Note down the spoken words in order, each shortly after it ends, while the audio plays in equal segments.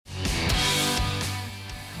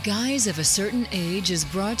Guys of a Certain Age is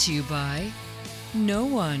brought to you by no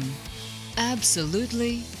one.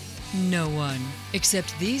 Absolutely no one.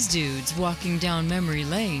 Except these dudes walking down memory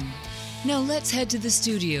lane. Now let's head to the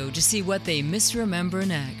studio to see what they misremember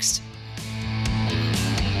next.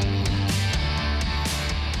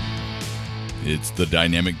 It's the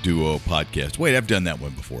Dynamic Duo podcast. Wait, I've done that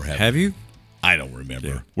one before, haven't Have you? I don't remember.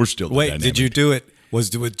 Yeah. We're still the Wait, Dynamic did you do it?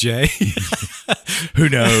 Was it with Jay? Who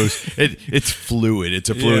knows? It's fluid. It's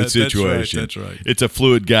a fluid situation. That's right. It's a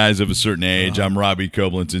fluid guys of a certain age. I'm Robbie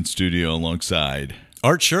Koblenz in studio alongside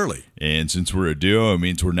Art Shirley. And since we're a duo, it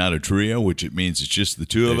means we're not a trio, which it means it's just the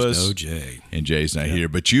two of us. There's no Jay. And Jay's not here.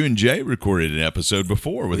 But you and Jay recorded an episode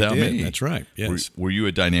before without me. That's right. Yes. Were you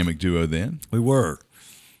a dynamic duo then? We were.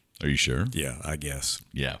 Are you sure? Yeah, I guess.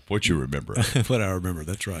 Yeah, what you remember. What I remember,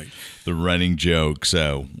 that's right. The running joke.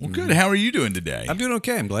 So, well, good. How are you doing today? I'm doing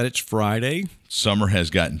okay. I'm glad it's Friday. Summer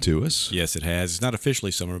has gotten to us. Yes, it has. It's not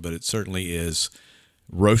officially summer, but it certainly is.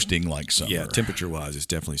 Roasting like summer. Yeah, temperature-wise, it's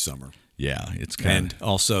definitely summer. Yeah, it's kind of. And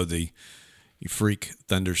also the freak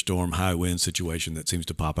thunderstorm, high wind situation that seems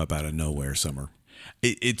to pop up out of nowhere summer.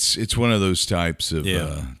 It's one of those types of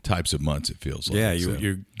months. It feels like. Yeah,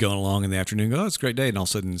 you're going along in the afternoon. Oh, it's a great day, and all of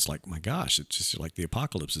a sudden it's like, my gosh, it's just like the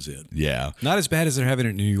apocalypse is it. Yeah, not as bad as they're having it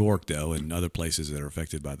in New York though, and other places that are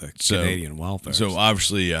affected by the Canadian wildfires. So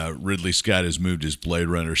obviously, Ridley Scott has moved his Blade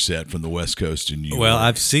Runner set from the West Coast to New York. Well,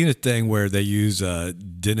 I've seen a thing where they use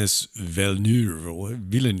Denis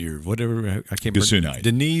Villeneuve, whatever I can't remember.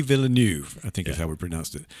 Denis Villeneuve, I think is how we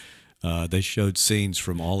pronounced it. They showed scenes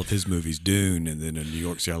from all of his movies, Dune, and then a New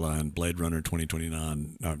York Skyline, Blade Runner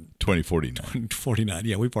 2029. 2049. 2049,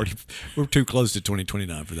 yeah. We're too close to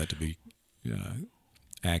 2029 for that to be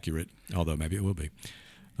accurate, although maybe it will be.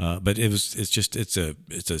 But it's a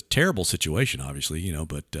terrible situation, obviously,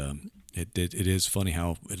 but it is funny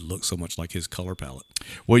how it looks so much like his color palette.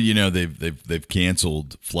 Well, they've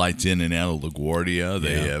canceled flights in and out of LaGuardia.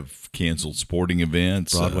 They have canceled sporting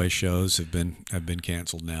events. Broadway shows have been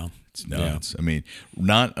canceled now. It's nuts. Yeah. I mean,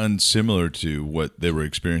 not unsimilar to what they were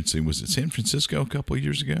experiencing. Was it San Francisco a couple of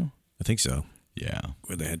years ago? I think so. Yeah.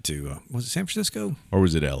 Where they had to, was it San Francisco? Or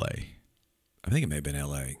was it L.A.? I think it may have been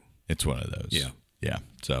L.A. It's one of those. Yeah. Yeah.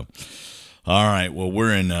 So, all right. Well,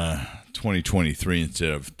 we're in 2023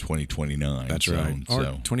 instead of 2029. That's right. Or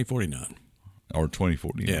 2049. Or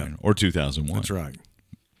 2049. Yeah. Or 2001. That's right.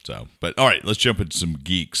 So, but all right, let's jump into some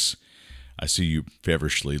geeks. I see you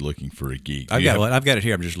feverishly looking for a geek. I've got it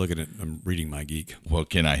here. I'm reading my geek. Well,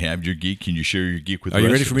 can I have your geek? Can you share your geek with me? Are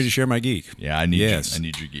you ready for me to share my geek? Yeah, I need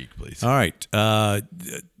your geek, please. All right.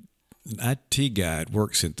 IT guy at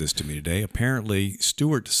work sent this to me today. Apparently,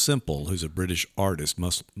 Stuart Simple, who's a British artist,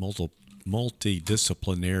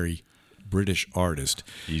 multidisciplinary British artist.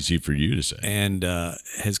 Easy for you to say. And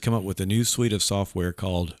has come up with a new suite of software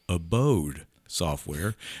called Abode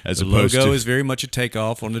software. The logo is very much a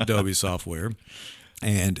takeoff on Adobe software,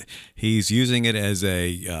 and he's using it as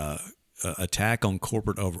a attack on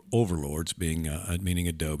corporate overlords, meaning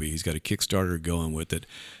Adobe. He's got a Kickstarter going with it.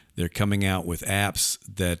 They're coming out with apps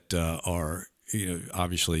that are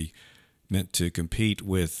obviously meant to compete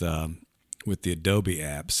with the Adobe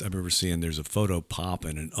apps. I remember seeing there's a Photo Pop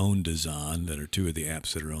and an Own Design that are two of the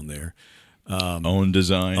apps that are on there. Own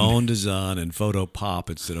Design and Photo Pop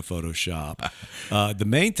instead of Photoshop. The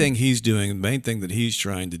main thing he's doing, the main thing that he's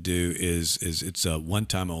trying to do is it's a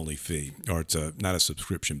one-time only fee, or it's not a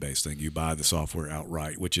subscription-based thing. You buy the software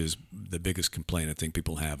outright, which is the biggest complaint I think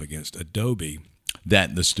people have against Adobe. That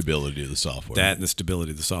and the stability of the software.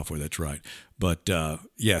 That's right. But,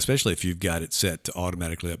 especially if you've got it set to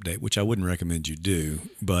automatically update, which I wouldn't recommend you do,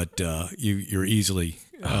 but you're easily,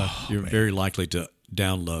 very likely to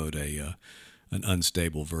download an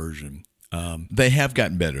unstable version. They have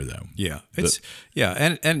gotten better, though. Yeah.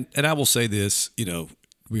 And I will say this,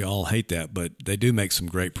 we all hate that, but they do make some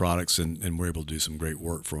great products, and we're able to do some great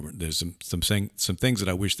work for them. There's some things that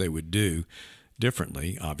I wish they would do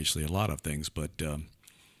differently, obviously a lot of things, but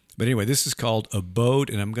anyway, this is called Abode,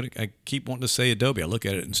 and I keep wanting to say Adobe. I look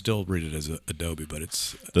at it and still read it as Adobe, but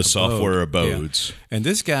it's the Abode. Software Abodes. Yeah. And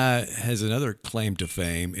this guy has another claim to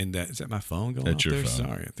fame in that. Is that my phone going off there? That's your phone.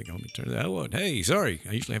 Sorry, I think let me turn that on. Hey, sorry,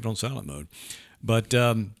 I usually have it on silent mode, but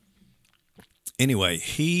anyway,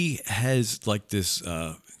 he has like this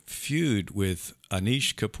feud with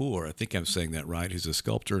Anish Kapoor. I think I'm saying that right. He's a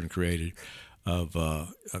sculptor and creator of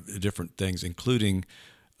different things, including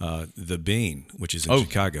the Bean, which is in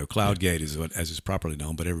Chicago. Cloudgate is as it's properly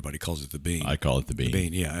known, but everybody calls it the Bean. I call it the Bean. The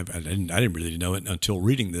Bean, yeah. I didn't really know it until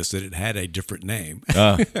reading this that it had a different name.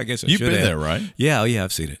 I guess you've been there, right? Yeah,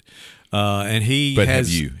 I've seen it. And he have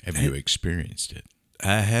you experienced it?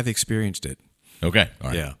 I have experienced it. Okay. All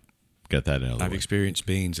right. Yeah. Got that out of the I've way. experienced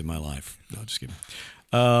beans in my life. No, just kidding.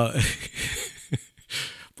 But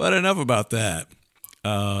enough about that.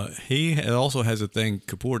 He also has a thing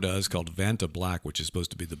Kapoor does called Vanta Black, which is supposed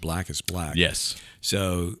to be the blackest black. Yes.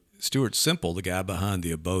 So Stuart Simple, the guy behind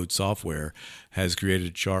the Abode software, has created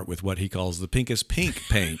a chart with what he calls the pinkest pink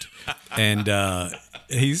paint, and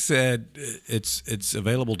he said it's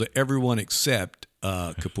available to everyone except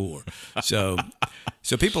Kapoor.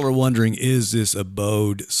 So people are wondering, is this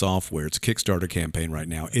Abode software? It's a Kickstarter campaign right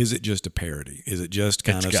now. Is it just a parody? Is it just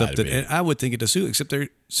kind of something? And I would think it is too, except they're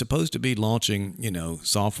supposed to be launching,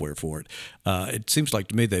 software for it. It seems like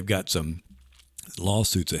to me they've got some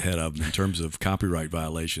lawsuits ahead of them in terms of copyright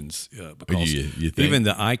violations, because you think? even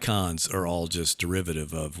the icons are all just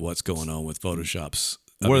derivative of what's going on with Photoshop's.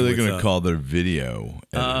 What are they going to call their video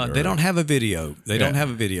editor? They don't have a video. They don't have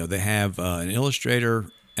a video. They have an Illustrator,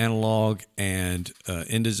 Analog, and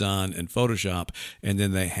InDesign and Photoshop, and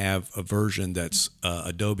then they have a version that's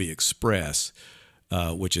Adobe Express,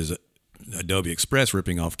 which is Adobe Express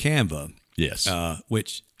ripping off Canva. Yes.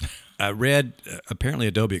 Which I read, apparently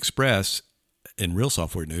Adobe Express, in Real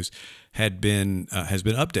Software News, has been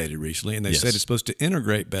updated recently, and they said it's supposed to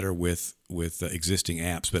integrate better with existing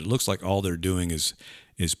apps. But it looks like all they're doing is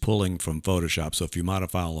pulling from Photoshop. So if you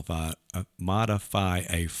modify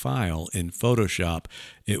a file in Photoshop,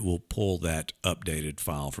 it will pull that updated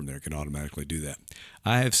file from there. It can automatically do that.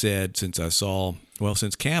 I have said since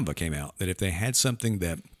Canva came out, that if they had something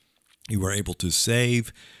that you were able to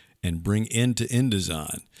save and bring into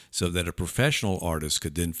InDesign so that a professional artist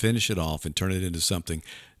could then finish it off and turn it into something,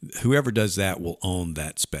 whoever does that will own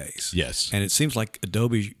that space. Yes. And it seems like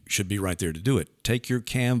Adobe should be right there to do it. Take your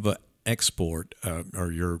Canva export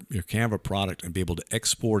or your Canva product and be able to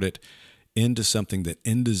export it into something that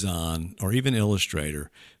InDesign or even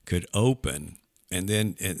Illustrator could open, and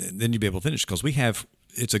then you'd be able to finish. Because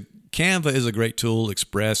Canva is a great tool.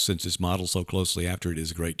 Express, since it's modeled so closely after it,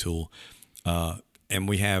 is a great tool. And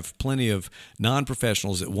we have plenty of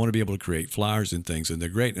non-professionals that want to be able to create flyers and things, and they're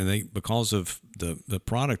great. And because of the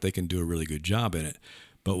product, they can do a really good job in it.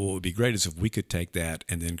 But what would be great is if we could take that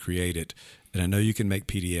and then create it. And I know you can make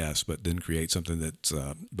PDFs, but then create something that's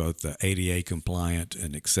both ADA compliant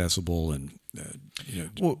and accessible, and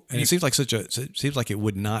it seems like it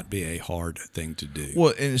would not be a hard thing to do.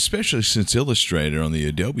 Well, and especially since Illustrator on the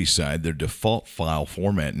Adobe side, their default file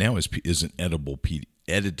format now is an editable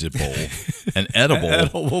editable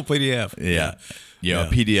PDF. A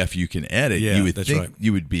PDF you can edit. Yeah, you would that's think right.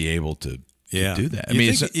 you would be able to do that. I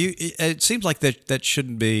mean, it seems like that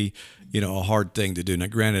shouldn't be a hard thing to do. Now,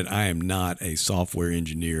 granted, I am not a software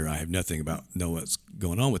engineer. I have nothing about know what's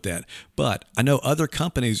going on with that. But I know other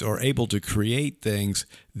companies are able to create things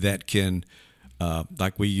that can,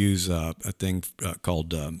 like we use a thing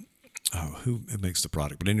called. Who makes the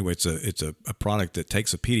product? But anyway, it's a product that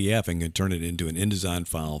takes a PDF and can turn it into an InDesign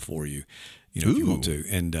file for you, if you want to,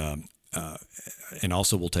 and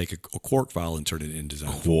also will take a Quark file and turn it into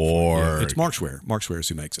InDesign. Quark. It's Marksware. Marksware is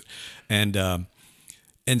who makes it,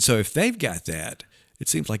 and so if they've got that, it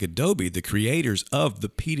seems like Adobe, the creators of the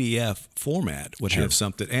PDF format, would have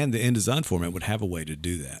something, and the InDesign format would have a way to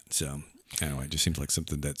do that. So anyway, it just seems like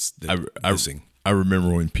something that's missing. I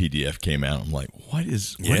remember when PDF came out, I'm like, what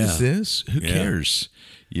is this? Who cares?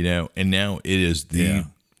 And now it is the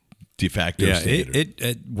de facto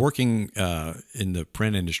standard. Working in the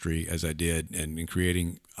print industry as I did, and in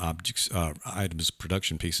creating items,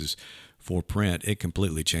 production pieces for print, it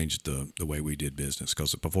completely changed the way we did business.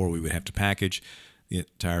 Because before we would have to package the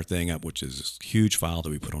entire thing up, which is a huge file that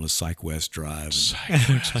we put on a SyQuest drive,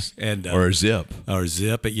 or a zip,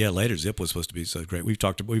 But later Zip was supposed to be so great. We've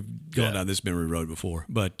gone down this memory road before,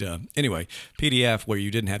 but anyway, PDF, where you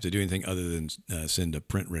didn't have to do anything other than send a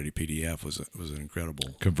print ready PDF, was an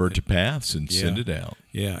incredible. Convert to paths and send it out.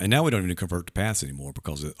 Yeah, and now we don't even convert to paths anymore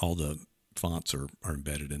because all the fonts are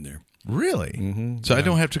embedded in there. Really? Mm-hmm. So I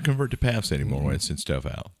don't have to convert to paths anymore when I send stuff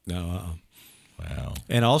out. No. Wow.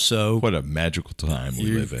 And also, what a magical time we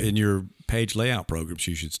live in. In your page layout programs,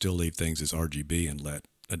 you should still leave things as RGB and let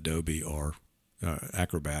Adobe or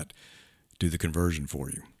Acrobat do the conversion for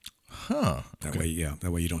you. Huh. That way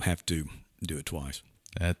you don't have to do it twice.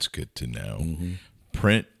 That's good to know. Mm-hmm.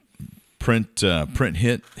 Print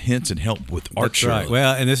hints and help with art. That's right.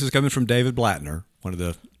 Well, and this is coming from David Blattner, one of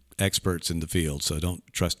the experts in the field, so don't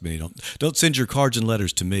trust me. Don't send your cards and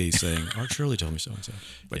letters to me saying Art Shirley told me so and so.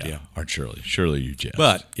 But Art Shirley, you jest.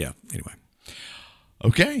 But anyway.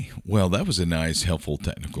 Okay, well, that was a nice, helpful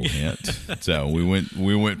technical hint. So we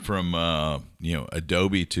went from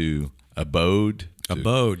Adobe to Abode.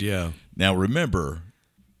 Abode, yeah. Now remember,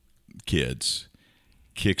 kids,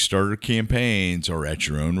 Kickstarter campaigns are at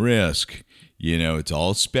your own risk. It's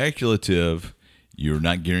all speculative. You're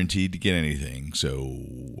not guaranteed to get anything. So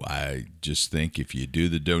I just think if you do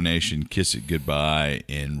the donation, kiss it goodbye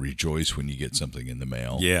and rejoice when you get something in the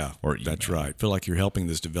mail. Yeah, that's right. Feel like you're helping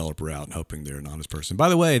this developer out and hoping they're an honest person. By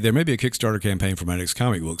the way, there may be a Kickstarter campaign for my next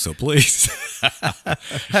comic book, so please.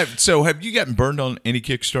 Have you gotten burned on any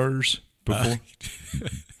Kickstarters before?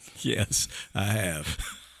 Yes, I have.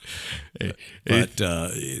 But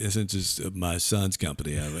since it's my son's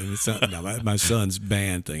company, my son's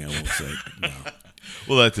band thing, I won't say no.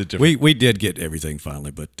 Well, that's a different. We did get everything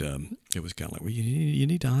finally, but it was kind of like you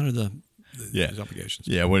need to honor the obligations.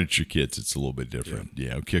 Yeah, when it's your kids, it's a little bit different.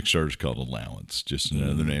 Yeah, Kickstarter's called allowance, just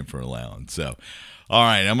another name for allowance. So, all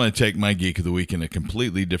right, I'm going to take my Geek of the Week in a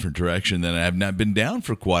completely different direction than I have not been down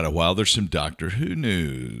for quite a while. There's some Doctor Who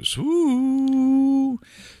news. Woo!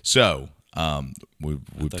 So. We've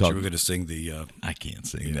thought you were going to sing the. I can't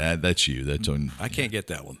sing that. That's you. That's on. I can't get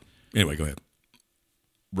that one. Anyway, go ahead.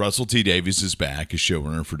 Russell T Davies is back as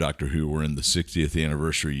showrunner for Doctor Who. We're in the 60th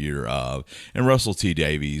anniversary year of, and Russell T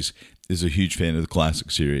Davies is a huge fan of the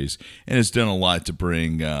classic series and has done a lot to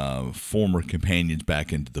bring former companions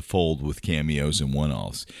back into the fold with cameos and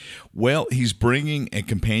one-offs. Well, he's bringing a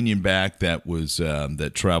companion back that was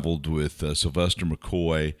that traveled with Sylvester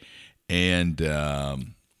McCoy and.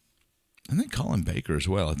 I think Colin Baker as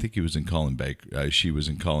well. I think he was in Colin Baker. She was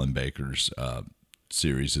in Colin Baker's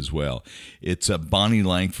series as well. It's Bonnie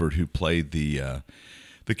Langford who played the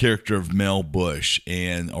character of Mel Bush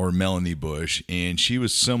or Melanie Bush, and she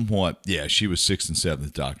was somewhat she was 6th and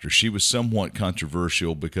 7th Doctor. She was somewhat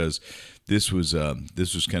controversial because this was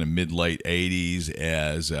kind of mid-late 80s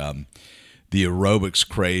as the aerobics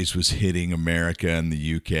craze was hitting America and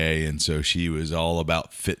the UK, and so she was all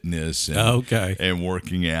about fitness and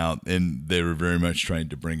working out, and they were very much trying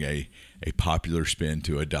to bring a popular spin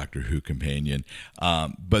to a Doctor Who companion.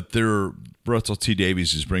 But Russell T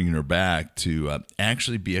Davies is bringing her back to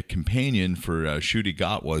actually be a companion for Ncuti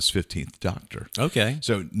Gatwa's 15th Doctor. Okay.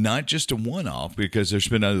 So not just a one-off, because there's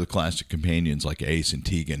been other classic companions like Ace and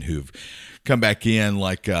Tegan who've come back in,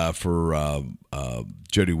 like for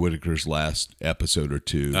Jodie Whittaker's last episode or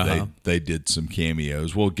two. They did some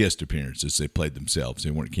cameos, guest appearances. They played themselves.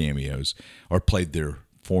 They weren't cameos or played their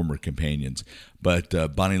former companions. But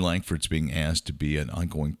Bonnie Langford's being asked to be an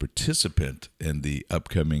ongoing participant in the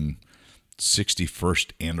upcoming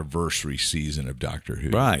 61st anniversary season of Doctor Who.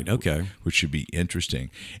 Right, okay. Which should be interesting.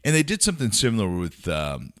 And they did something similar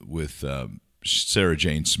with Sarah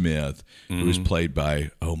Jane Smith, who was played by,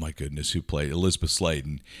 who played Elizabeth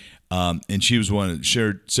Sladen. And she was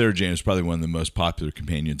Sarah Jane was probably one of the most popular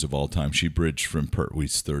companions of all time. She bridged from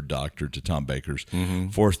Pertwee's 3rd Doctor to Tom Baker's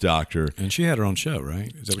 4th Doctor. And she had her own show,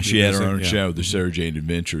 right? Is that what she had her own show, The Sarah Jane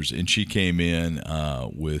Adventures. And she came in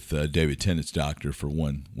with David Tennant's Doctor for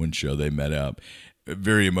one show. They met up. A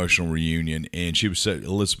very emotional reunion. And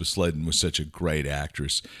Elizabeth Sladen was such a great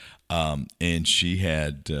actress. And she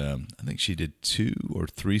had, I think she did 2 or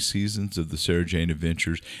 3 seasons of the Sarah Jane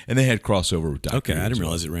Adventures, and they had crossover with Doctor Who. Okay, I didn't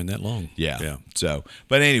realize it ran that long. Yeah. So,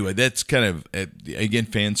 but anyway, that's kind of again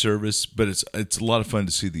fan service, but it's a lot of fun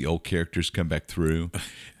to see the old characters come back through.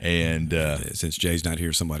 And since Jay's not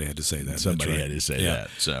here, somebody had to say that. Somebody had to say that.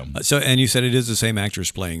 So, and you said it is the same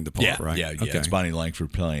actress playing the part, right? Yeah. It's Bonnie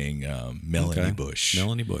Langford playing Melanie Bush.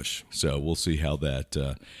 Melanie Bush. So we'll see how that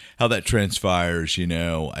transpires.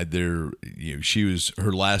 She was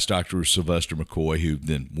her last Doctor was Sylvester McCoy, who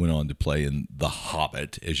then went on to play in The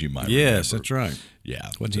Hobbit, as you might remember. Yes, that's right.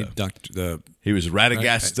 Yeah, wasn't he was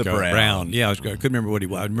Radagast the Brown. Yeah, I couldn't remember what he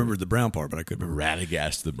was. I remember the Brown part, but I couldn't remember.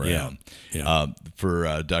 Radagast the Brown. Yeah.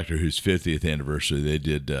 For Doctor Who's 50th anniversary, they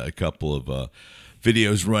did a couple of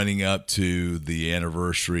videos running up to the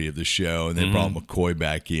anniversary of the show, and they brought McCoy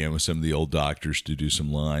back in with some of the old doctors to do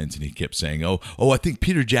some lines, and he kept saying, "Oh, I think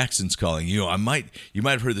Peter Jackson's calling you. You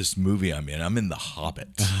might have heard this movie I'm in. I'm in The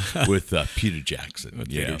Hobbit with Peter Jackson."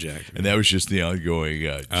 Peter Jackson, and that was just the ongoing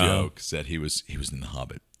joke that he was in The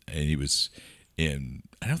Hobbit, and he was in.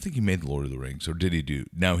 I don't think he made The Lord of the Rings, or did he do?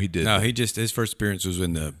 No, he did. No, his first appearance was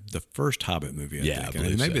in the first Hobbit movie. I think.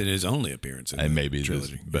 And maybe his only appearance in the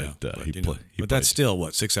trilogy. But that's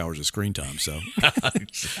still 6 hours of screen time. So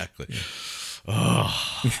exactly.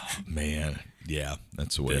 Oh man, yeah,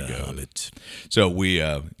 that's the way to go. So we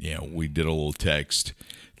did a little text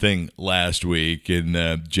thing last week,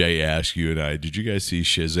 and Jay asked you and I, did you guys see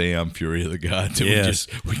Shazam: Fury of the Gods? And yes.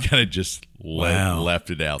 we kind of just left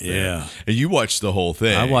it out there. Yeah. And you watched the whole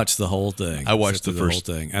thing. I watched the whole thing. I watched the first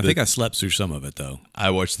whole thing. I think I slept through some of it though. I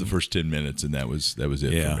watched the first 10 minutes, and that was it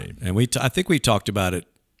for me. And I think we talked about it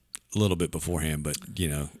a little bit beforehand, but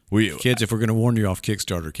kids, if we're going to warn you off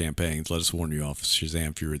Kickstarter campaigns, let us warn you off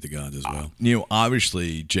Shazam! Fury of the Gods as well.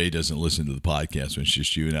 Obviously Jay doesn't listen to the podcast when it's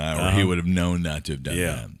just you and I, or he would have known not to have done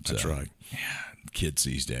that. So, that's right. Yeah, kids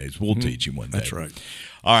these days. We'll teach him one day. That's right.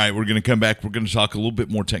 All right, we're going to come back. We're going to talk a little bit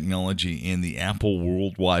more technology in the Apple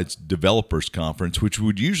Worldwide Developers Conference, which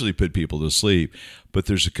would usually put people to sleep, but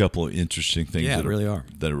there's a couple of interesting things that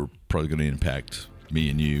are probably going to impact me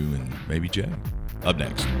and you and maybe Jay. Up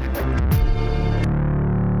next.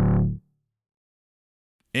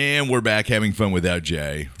 And we're back having fun without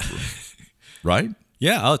Jay. Right?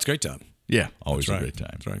 Yeah. Oh, it's a great time. Yeah, always a great time.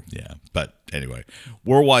 That's right. Yeah. But anyway,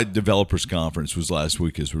 Worldwide Developers Conference was last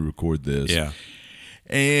week as we record this. Yeah.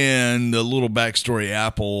 And a little backstory,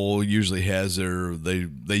 Apple usually has they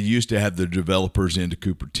used to have their developers into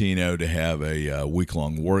Cupertino to have a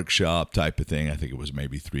week-long workshop type of thing. I think it was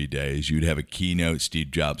maybe 3 days. You'd have a keynote,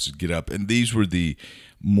 Steve Jobs would get up, and these were the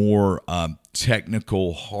more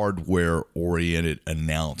technical, hardware-oriented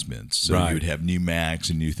announcements. So you would have new Macs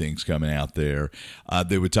and new things coming out there.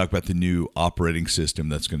 They would talk about the new operating system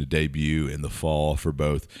that's going to debut in the fall for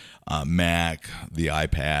both Mac, the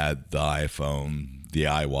iPad, the iPhone, the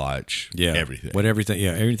iWatch, everything.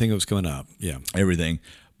 Everything that was coming up. Yeah. Everything.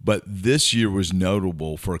 But this year was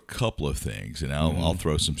notable for a couple of things, and I'll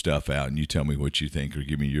throw some stuff out, and you tell me what you think or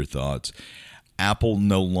give me your thoughts. Apple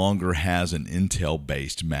no longer has an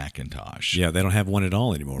Intel-based Macintosh. Yeah, they don't have one at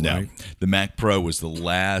all anymore, right? The Mac Pro was the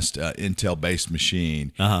last Intel-based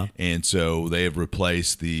machine, and so they have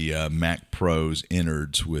replaced the Mac Pro's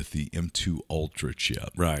innards with the M2 Ultra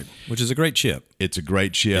chip. Right, which is a great chip. It's a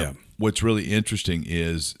great chip. Yeah. What's really interesting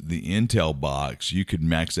is the Intel box, you could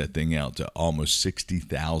max that thing out to almost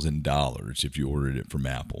 $60,000 if you ordered it from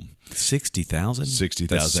Apple. $60,000? $60,000.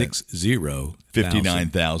 That's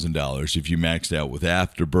 $59,000 if you maxed out with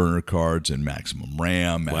afterburner cards and maximum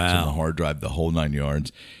RAM, maximum hard drive, the whole 9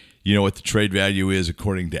 yards. You know what the trade value is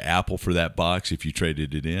according to Apple for that box if you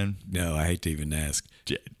traded it in? No, I hate to even ask.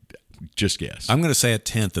 Just guess. I'm going to say a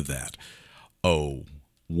tenth of that. Oh,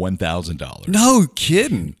 $1,000. No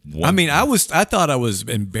kidding. I thought I was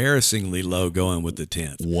embarrassingly low going with the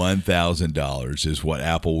tenth. $1,000 is what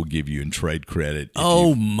Apple will give you in trade credit.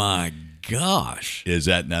 Oh my gosh. Is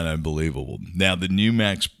that not unbelievable? Now, the new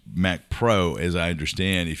Mac Pro, as I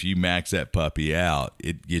understand, if you max that puppy out,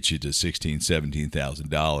 it gets you to $16,000,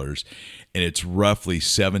 $17,000, and it's roughly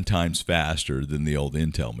 7 times faster than the old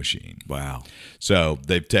Intel machine. Wow. So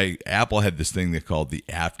Apple had this thing they called the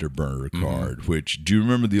Afterburner card, which, do you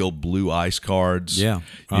remember the old Blue Ice cards? Yeah.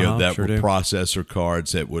 That were processor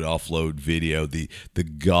cards that would offload video, the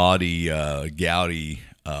gaudy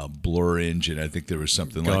blur engine. I think there was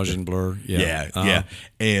something like that. Gaussian blur. Yeah. Yeah.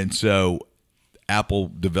 And so Apple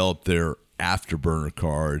developed their Afterburner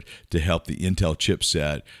card to help the Intel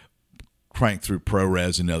chipset crank through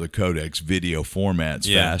ProRes and other codecs video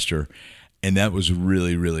formats faster. And that was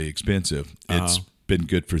really, really expensive. It's been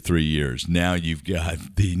good for 3 years. Now you've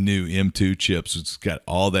got the new M2 chips. It's got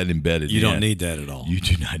all that embedded in it. You don't need that at all. You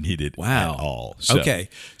do not need it at all. Okay.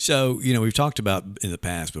 So, we've talked about in the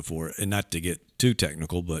past before, and not to get too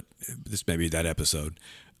technical, but this may be that episode,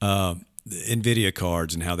 NVIDIA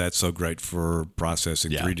cards and how that's so great for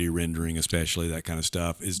processing 3D rendering, especially that kind of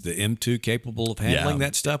stuff. Is the M2 capable of handling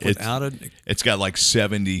that stuff without it? It's got like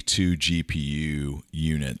 72 GPU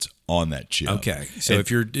units on that chip. Okay, so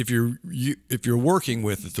if you're working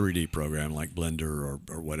with a 3D program like Blender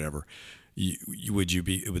or whatever, would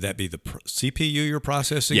that be the CPU you're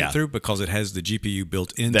processing it through, because it has the GPU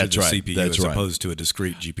built into the CPU as opposed to a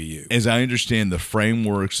discrete GPU? As I understand, the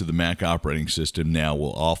frameworks of the Mac operating system now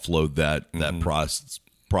will offload that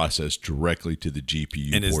process directly to the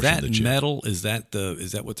GPU. And is portion that of the chip. Metal? Is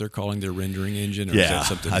that what they're calling their rendering engine? Or is that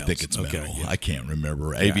something else? I think it's Metal. Okay, yeah. I can't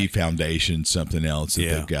remember. AV Foundation, something else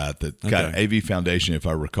that they've got. AV Foundation, if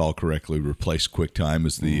I recall correctly, replaced QuickTime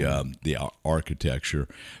as the architecture.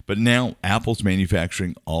 But now Apple's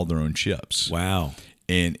manufacturing all their own chips. Wow.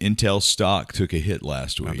 And Intel stock took a hit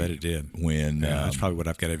last week. I bet it did. That's probably what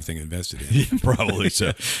I've got everything invested in. Probably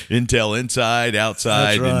so. Intel inside,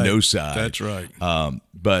 outside, and no side. That's right.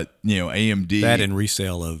 But AMD. That and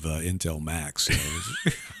resale of Intel Macs.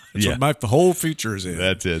 That's what my whole future is in.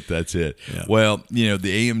 That's it. Yeah. Well, the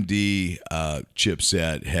AMD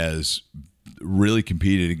chipset has really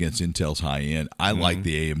competed against Intel's high end. I like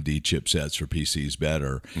the AMD chipsets for PCs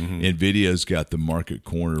better. NVIDIA's got the market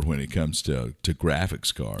corner when it comes to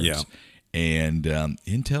graphics cards. Yeah. And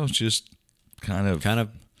Intel's just kind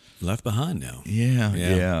of left behind now.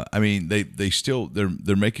 Yeah. I mean,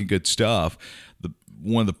 they're making good stuff.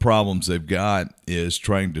 one of the problems they've got is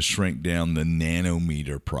trying to shrink down the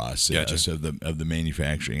nanometer process of the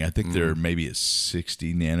manufacturing. I think they're maybe at 6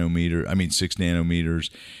 nanometers,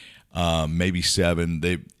 maybe 7.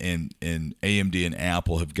 And AMD and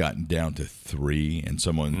Apple have gotten down to 3. And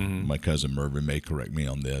someone, my cousin Mervin, may correct me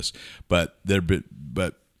on this, but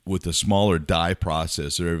with a smaller die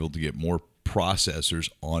process, they're able to get more processors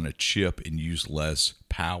on a chip and use less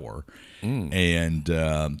power. And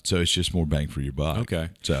so it's just more bang for your buck. Okay.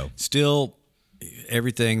 So still,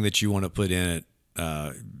 everything that you want to put in it,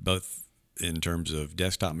 both in terms of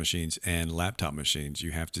desktop machines and laptop machines,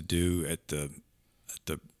 you have to do at the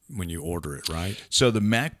when you order it, right? So the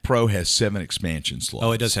Mac Pro has 7 expansion slots.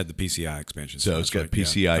 Oh, it does have the PCI expansion slots. So it's got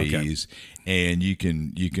PCIEs, and you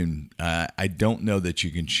can. I don't know that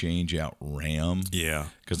you can change out RAM. Yeah,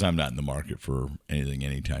 because I'm not in the market for anything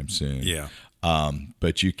anytime soon. Yeah.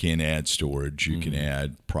 But you can add storage, you can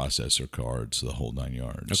add processor cards, the whole 9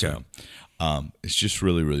 yards. Okay. So, it's just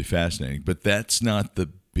really, really fascinating. But that's not the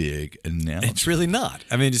big announcement. It's really not.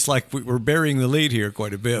 I mean, it's like we're burying the lead here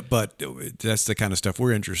quite a bit, but that's the kind of stuff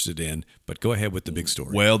we're interested in. But go ahead with the big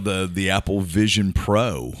story. Well, the Apple Vision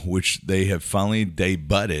Pro, which they have finally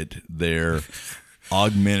debuted their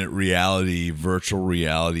augmented reality, virtual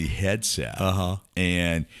reality headset.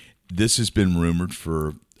 And this has been rumored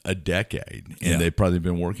for a decade, and they've probably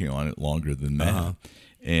been working on it longer than that.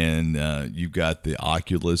 And you've got the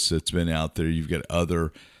Oculus that's been out there. You've got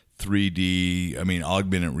other 3D,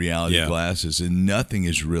 augmented reality glasses, and nothing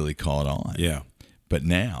has really caught on. Yeah. But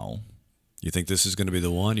now, you think this is going to be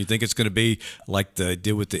the one? You think it's going to be like they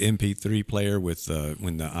did with the MP3 player with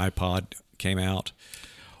when the iPod came out?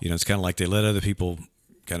 It's kind of like they let other people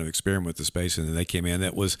kind of experiment with the space, and then they came in.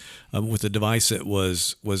 That was with a device that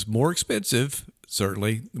was more expensive,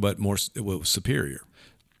 certainly, but it was superior.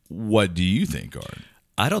 What do you think, Art?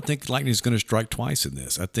 I don't think lightning is going to strike twice in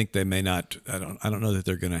this. I think they may not. I don't know that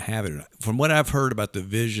they're going to have it. From what I've heard about the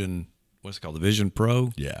Vision, what's it called, the Vision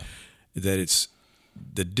Pro? Yeah, that it's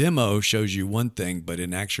the demo shows you one thing, but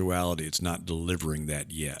in actuality, it's not delivering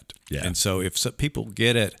that yet. Yeah, and so if people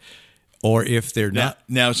get it, or if they're not,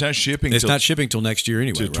 now it's not shipping. It's not shipping till next year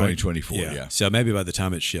anyway. To right? 2024. Yeah. So maybe by the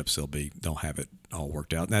time it ships, they'll have it all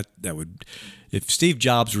worked out. And that would, if Steve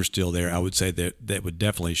Jobs were still there, I would say that would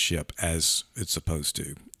definitely ship as it's supposed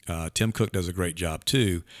to. Tim Cook does a great job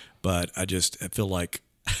too, but I feel like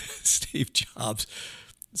Steve Jobs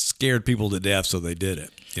scared people to death, so they did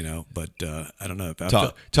it. But I don't know.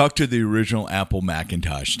 Talk to the original Apple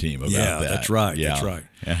Macintosh team about that. That's right. Yeah. That's right.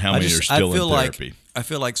 And how many are still in therapy? I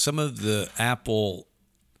feel like some of the Apple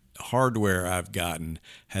hardware I've gotten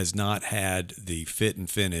has not had the fit and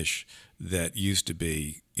finish that used to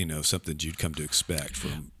be, something you'd come to expect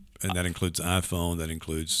from, and that includes iPhone, that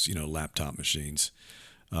includes, laptop machines.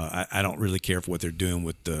 I don't really care for what they're doing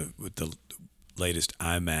with the latest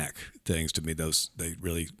iMac things. To me, they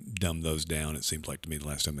really dumbed those down. It seems like to me the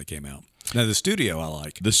last time they came out. Now the Studio I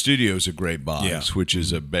like. The Studio is a great box, which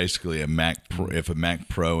is basically a Mac Pro. If a Mac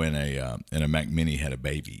Pro and a Mac Mini had a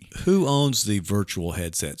baby. Who owns the virtual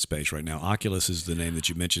headset space right now? Oculus is the name that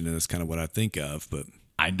you mentioned, and that's kind of what I think of. But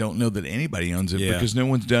I don't know that anybody owns it because no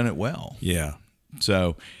one's done it well. Yeah.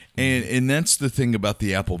 So, and that's the thing about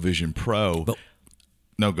the Apple Vision Pro. But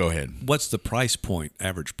no, go ahead. What's the price point?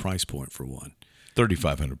 Average price point for one?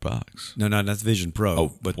 $3,500. No, not the Vision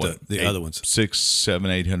Pro, but the other ones. $600,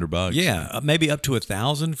 $700, $800. Yeah, maybe up to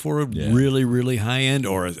 $1,000 for a really, really high end,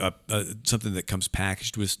 or something that comes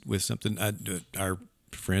packaged with something. Our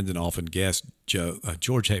friend and often guest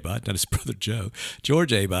George Abad, not his brother Joe.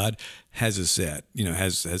 George Abad has a set.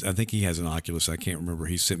 Has I think he has an Oculus. I can't remember.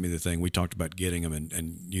 He sent me the thing. We talked about getting them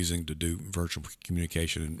and using to do virtual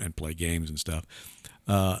communication and play games and stuff.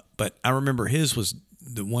 But I remember his was.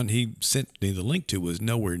 The one he sent me the link to was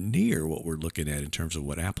nowhere near what we're looking at in terms of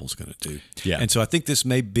what Apple's going to do. Yeah. And so I think this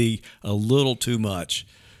may be a little too much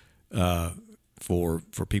for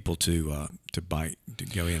people to buy, to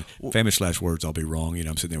go in. Famous last words, I'll be wrong.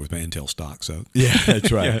 I'm sitting there with my Intel stock. So yeah,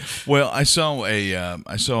 that's right. Well, I saw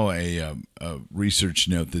a research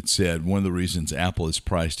note that said one of the reasons Apple has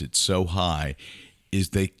priced it so high is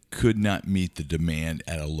they could not meet the demand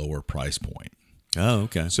at a lower price point. Oh,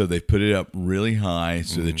 okay. So they put it up really high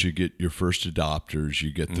so that you get your first adopters,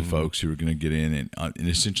 you get the folks who are going to get in and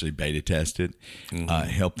essentially beta test it,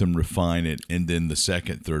 help them refine it, and then the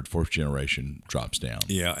second, third, fourth generation drops down.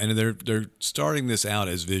 Yeah, and they're starting this out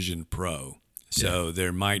as Vision Pro, so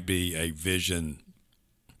there might be a Vision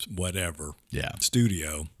whatever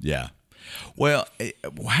Studio. Yeah. Well,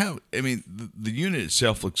 the unit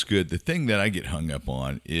itself looks good. The thing that I get hung up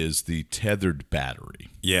on is the tethered battery.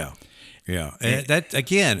 Yeah. Yeah. And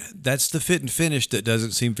that's the fit and finish that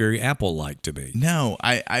doesn't seem very Apple-like to me. No,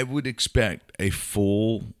 I would expect a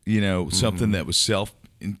full, something that was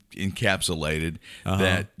encapsulated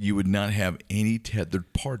that you would not have any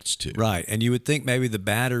tethered parts to. Right. And you would think maybe the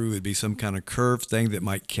battery would be some kind of curved thing that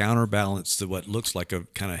might counterbalance to what looks like a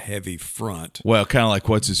kind of heavy front. Well, kind of like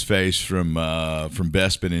what's his face from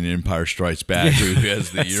Bespin in Empire Strikes Back, who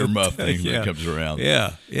has the earmuff thing that comes around.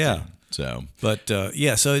 Yeah, yeah. So, but so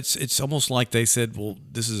it's almost like they said, well,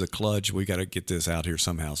 this is a kludge. We got to get this out here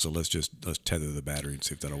somehow. So let's tether the battery and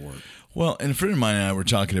see if that'll work. Well, and a friend of mine and I were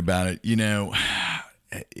talking about it.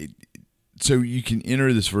 So you can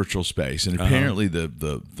enter this virtual space, and apparently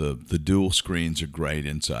the dual screens are great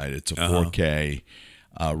inside. It's a 4K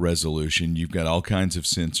resolution. You've got all kinds of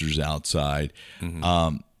sensors outside,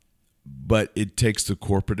 but it takes the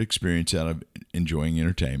corporate experience out of enjoying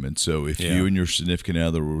entertainment. So if you and your significant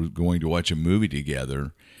other were going to watch a movie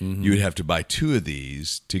together, you would have to buy 2 of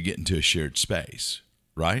these to get into a shared space,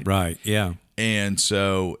 right? Right, yeah. And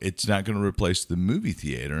so it's not going to replace the movie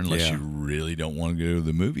theater unless you really don't want to go to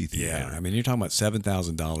the movie theater. Yeah, I mean, you're talking about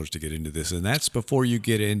 $7,000 to get into this, and that's before you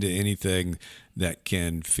get into anything that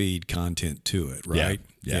can feed content to it, right?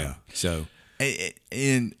 Yeah. So,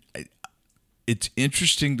 and it's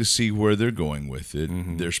interesting to see where they're going with it.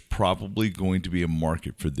 There's probably going to be a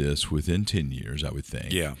market for this within 10 years, I would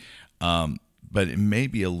think. Yeah. But it may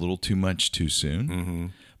be a little too much too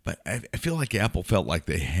soon. But I feel like Apple felt like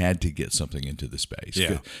they had to get something into the space.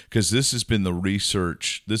 Yeah. Because this has been the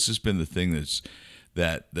research. This has been the thing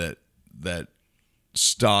that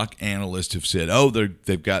stock analysts have said,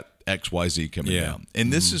 they've got XYZ coming down.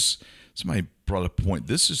 And this is, somebody brought up a point,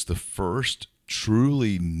 this is the first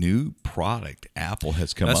truly new product Apple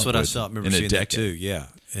has come up with. That's what I saw. I remember seeing that too. Yeah.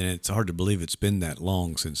 And it's hard to believe it's been that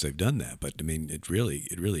long since they've done that. But I mean, it really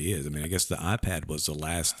is. I mean, I guess the iPad was the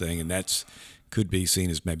last thing, and that's could be seen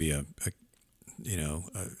as maybe a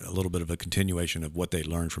little bit of a continuation of what they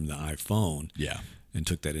learned from the iPhone. Yeah. And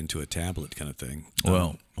took that into a tablet kind of thing.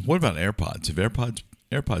 Well, what about AirPods?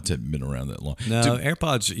 AirPods haven't been around that long. No,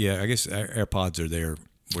 AirPods. Yeah, I guess AirPods are their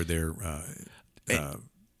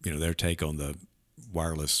their take on the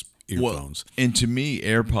wireless earphones. Well, and to me,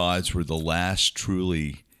 AirPods were the last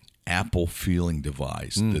truly Apple feeling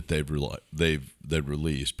device that they've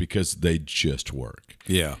released because they just work.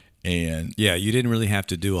 Yeah. And you didn't really have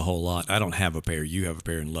to do a whole lot. I don't have a pair. You have a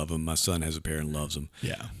pair and love them. My son has a pair and loves them.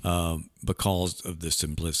 Yeah. Because of the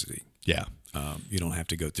simplicity. Yeah. You don't have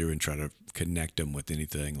to go through and try to connect them with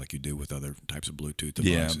anything like you do with other types of Bluetooth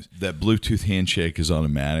devices. Yeah, that Bluetooth handshake is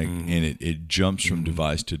automatic, and it jumps from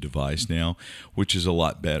device to device now, which is a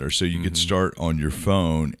lot better. So you could start on your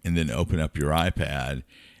phone and then open up your iPad,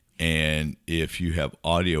 and if you have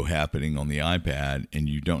audio happening on the iPad and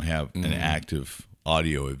you don't have an active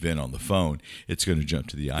audio event on the phone, it's going to jump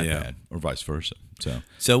to the iPad or vice versa.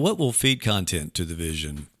 So what will feed content to the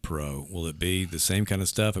Vision Pro? Will it be the same kind of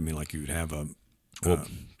stuff? I mean, like you would have a...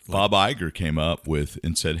 Bob Iger came up with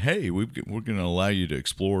and said, hey, we're going to allow you to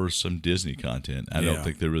explore some Disney content. I don't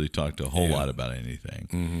think they really talked a whole lot about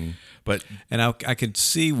anything. And I could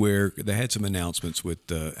see where they had some announcements with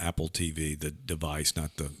the Apple TV, the device,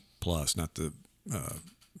 not the Plus, not the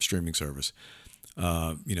streaming service.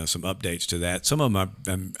 Some updates to that. Some of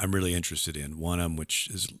them I'm really interested in. One of them, which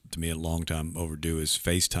is to me a long time overdue, is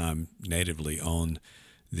FaceTime natively on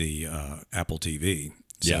the Apple TV.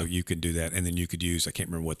 So you could do that, and then you could use, I can't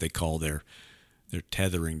remember what they call their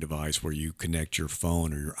tethering device, where you connect your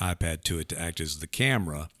phone or your iPad to it to act as the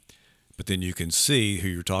camera, but then you can see who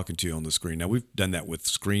you're talking to on the screen. Now, we've done that with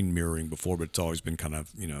screen mirroring before, but it's always been kind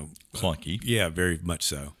of, clunky. Yeah, very much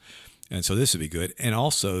so. And so this would be good. And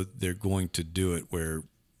also, they're going to do it where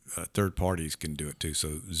third parties can do it too.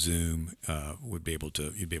 So Zoom you'd be able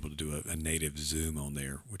to do a native Zoom on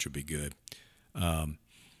there, which would be good.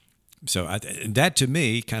 So and that to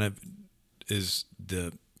me kind of is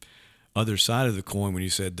the other side of the coin. When you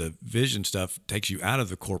said the Vision stuff takes you out of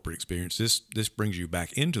the corporate experience, this brings you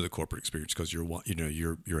back into the corporate experience because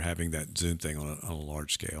you're having that Zoom thing on a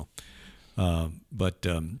large scale. But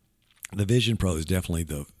the Vision Pro is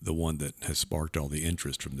definitely the one that has sparked all the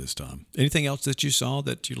interest from this time. Anything else that you saw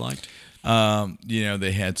that you liked?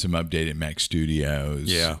 They had some updated Mac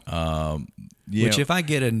Studios. Yeah. Which if I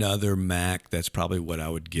get another Mac, that's probably what I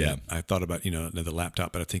would get. Yeah. I thought about, another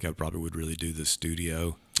laptop, but I think I probably would really do the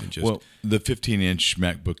Studio. And the 15-inch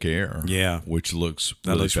MacBook Air. Yeah. Which looks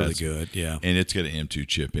really good. Yeah. And it's got an M2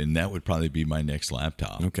 chip in. That would probably be my next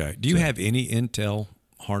laptop. Okay. Do you have any Intel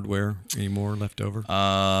hardware anymore left over?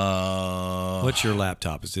 What's your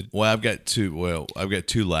laptop? Is it? Well, I've got two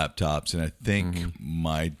laptops, and I think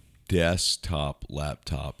my desktop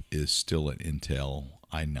laptop is still an Intel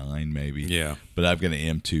i9 maybe. Yeah. But I've got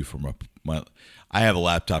an M2 for my I have a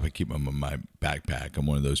laptop I keep in my backpack. I'm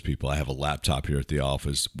one of those people. I have a laptop here at the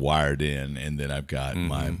office wired in, and then I've got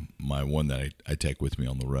my one that I take with me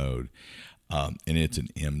on the road. And it's an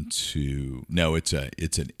M2. No, it's an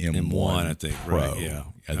M1, I think, Pro. Right, yeah.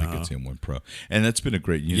 I think it's M1 Pro. And that's been a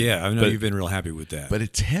great unit. Yeah, I know you've been real happy with that. But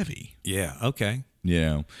it's heavy. Yeah, okay.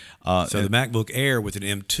 Yeah. So the MacBook Air with an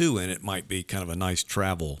M2 in it might be kind of a nice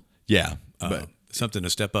travel. Yeah. But something to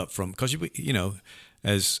step up from, because you know,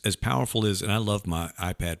 as powerful as, and I love my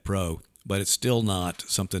iPad Pro, but it's still not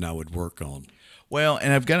something I would work on. Well,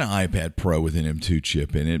 and I've got an iPad Pro with an M2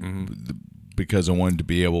 chip in it because I wanted to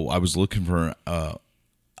be able. I was looking for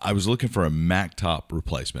a Mac top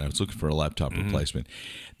replacement. I was looking for a laptop replacement.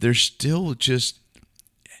 They're still just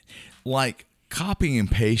like copying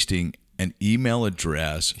and pasting an email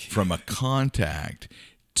address from a contact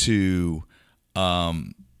to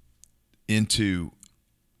into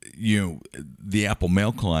the Apple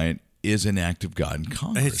Mail client is an act of God and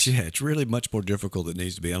Congress. It's really much more difficult than it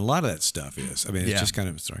needs to be, and a lot of that stuff is. I mean, it's just kind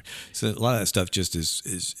of sorry. So a lot of that stuff just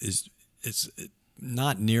is it's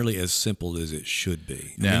not nearly as simple as it should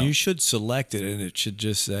be. I mean, you should select it, and it should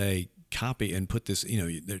just say copy and put this. You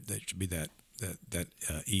know, there should be that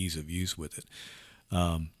ease of use with it.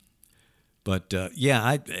 But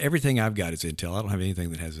everything I've got is Intel. I don't have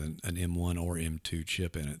anything that has an M1 or M2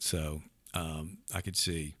 chip in it, so I could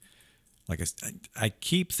see. Like I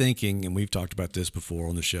keep thinking, and we've talked about this before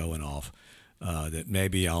on the show and off, that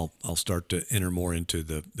maybe I'll start to enter more into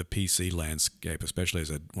the PC landscape, especially as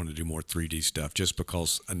I want to do more 3D stuff, just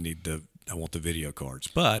because I want the video cards.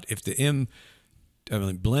 But if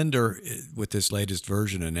Blender with this latest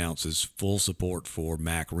version announces full support for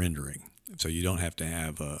Mac rendering, so you don't have to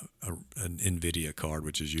have an NVIDIA card,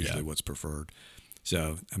 which is usually what's preferred.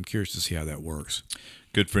 So I'm curious to see how that works.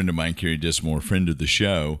 Good friend of mine, Kerry Dismore, friend of the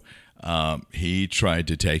show, he tried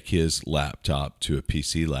to take his laptop to a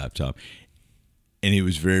PC laptop, and he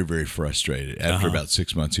was very, very frustrated. After about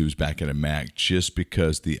 6 months, he was back at a Mac just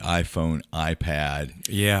because the iPhone,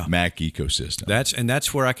 iPad, Mac ecosystem.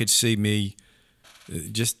 That's where I could see me.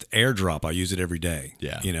 Just AirDrop, I use it every day.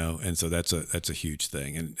 Yeah, and so that's a huge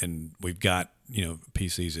thing. And we've got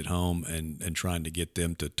PCs at home, and trying to get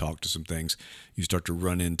them to talk to some things, you start to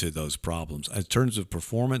run into those problems in terms of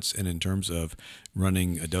performance and in terms of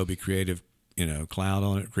running Adobe Creative, Cloud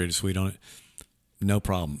on it, Creative Suite on it. No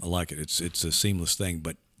problem. I like it. It's a seamless thing.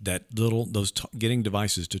 But getting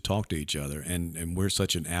devices to talk to each other, and we're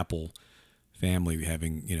such an Apple family,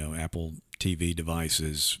 having Apple TV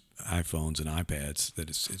devices, iPhones and iPads, that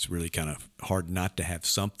it's really kind of hard not to have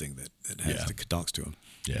something that talks to them.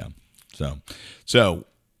 Yeah. So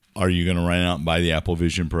are you going to run out and buy the Apple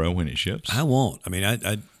Vision Pro when it ships? I won't. I mean, I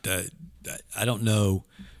don't know.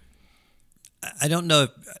 I don't know.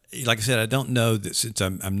 Like I said, I don't know that, since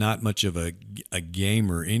I'm not much of a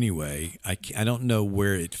gamer anyway. I don't know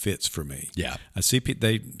where it fits for me. Yeah, I see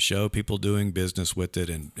they show people doing business with it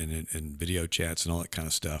and video chats and all that kind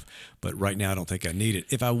of stuff. But right now, I don't think I need it.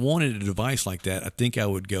 If I wanted a device like that, I think I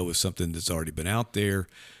would go with something that's already been out there.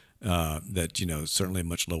 That certainly a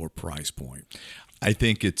much lower price point. I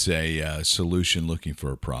think it's a solution looking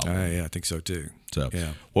for a problem. Yeah, I think so too. So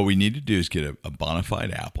what we need to do is get a bona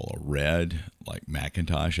fide Apple, a red like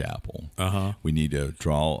Macintosh Apple. We need to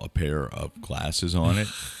draw a pair of glasses on it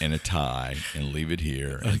and a tie and leave it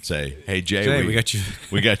here and say, "Hey Jay, we got you.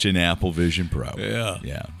 We got you an Apple Vision Pro."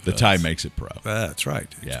 Yeah. The tie makes it pro. That's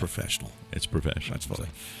right. It's professional. It's professional. That's funny.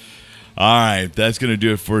 All right, that's going to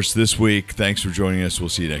do it for us this week. Thanks for joining us. We'll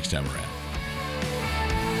see you next time around.